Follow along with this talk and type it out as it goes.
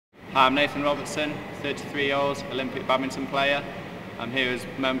Hi, I'm Nathan Robertson, 33-year-old Olympic badminton player. I'm here as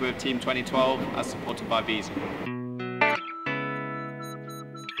a member of Team 2012 as supported by Visa.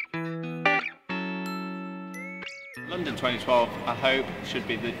 London 2012, I hope, should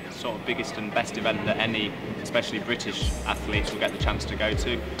be the sort of biggest and best event that any, especially British athletes, will get the chance to go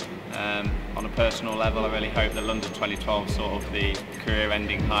to. On a personal level, I really hope that London 2012 is sort of the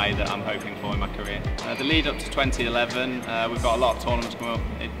career-ending high that I'm hoping for in my career. The lead up to 2011, we've got a lot of tournaments coming up.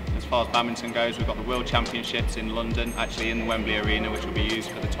 As far as badminton goes, we've got the World Championships in London, actually in the Wembley Arena, which will be used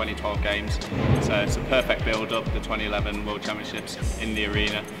for the 2012 games. So it's a perfect build-up, the 2011 World Championships in the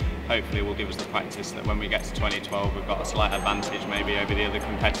arena. Hopefully will give us the practice that when we get to 2012 we've got a slight advantage maybe over the other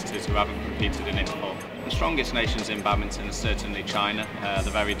competitors who haven't competed in it before. The strongest nations in badminton are certainly China.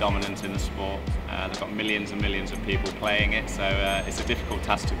 They're very dominant in the sport. They've got millions and millions of people playing it, so it's a difficult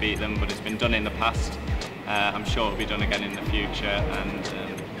task to beat them, but it's been done in the past. I'm sure it'll be done again in the future, and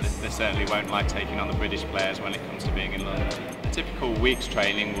they certainly won't like taking on the British players when it comes to being in London. A typical week's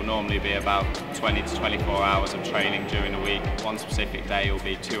training will normally be about 20 to 24 hours of training during a week. One specific day will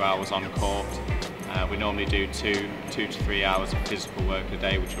be 2 hours on court. We normally do two to 3 hours of physical work a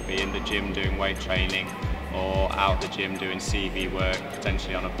day, which will be in the gym doing weight training or out the gym doing CV work,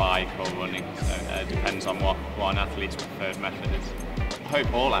 potentially on a bike or running. So it depends on what an athlete's preferred method is. I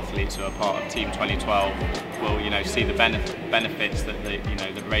hope all athletes who are part of Team 2012 will, see the benefits that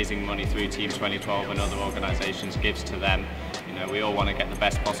that raising money through Team 2012 and other organisations gives to them. We all want to get the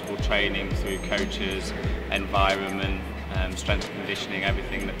best possible training through coaches, environment, strength and conditioning,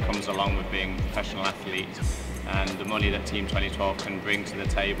 everything that comes along with being a professional athlete. And the money that Team 2012 can bring to the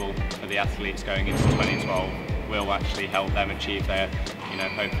table for the athletes going into 2012 will actually help them achieve their,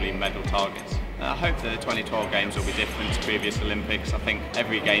 hopefully medal targets. I hope that the 2012 games will be different to previous Olympics. I think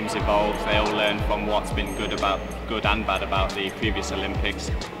every game's evolved. They all learn from what's been good and bad about the previous Olympics.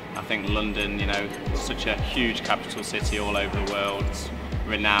 I think London, such a huge capital city all over the world. It's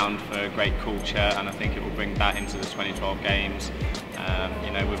renowned for great culture, and I think it will bring that into the 2012 games.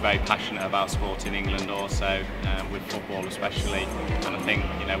 We're very passionate about sport in England also, with football especially, and I think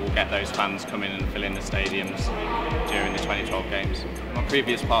we'll get those fans coming and filling the stadiums during the 2012 games. My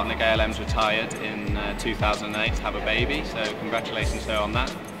previous partner Gail M's retired in 2008 to have a baby, so congratulations to her on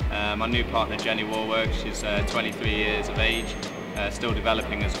that. My new partner Jenny Warwork, she's 23 years of age, still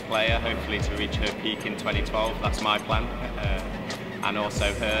developing as a player, hopefully to reach her peak in 2012, that's my plan. And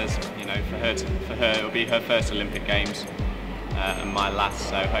also hers, for her it'll be her first Olympic Games and my last,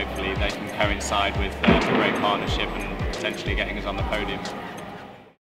 so hopefully they can coincide with a great partnership and potentially getting us on the podium.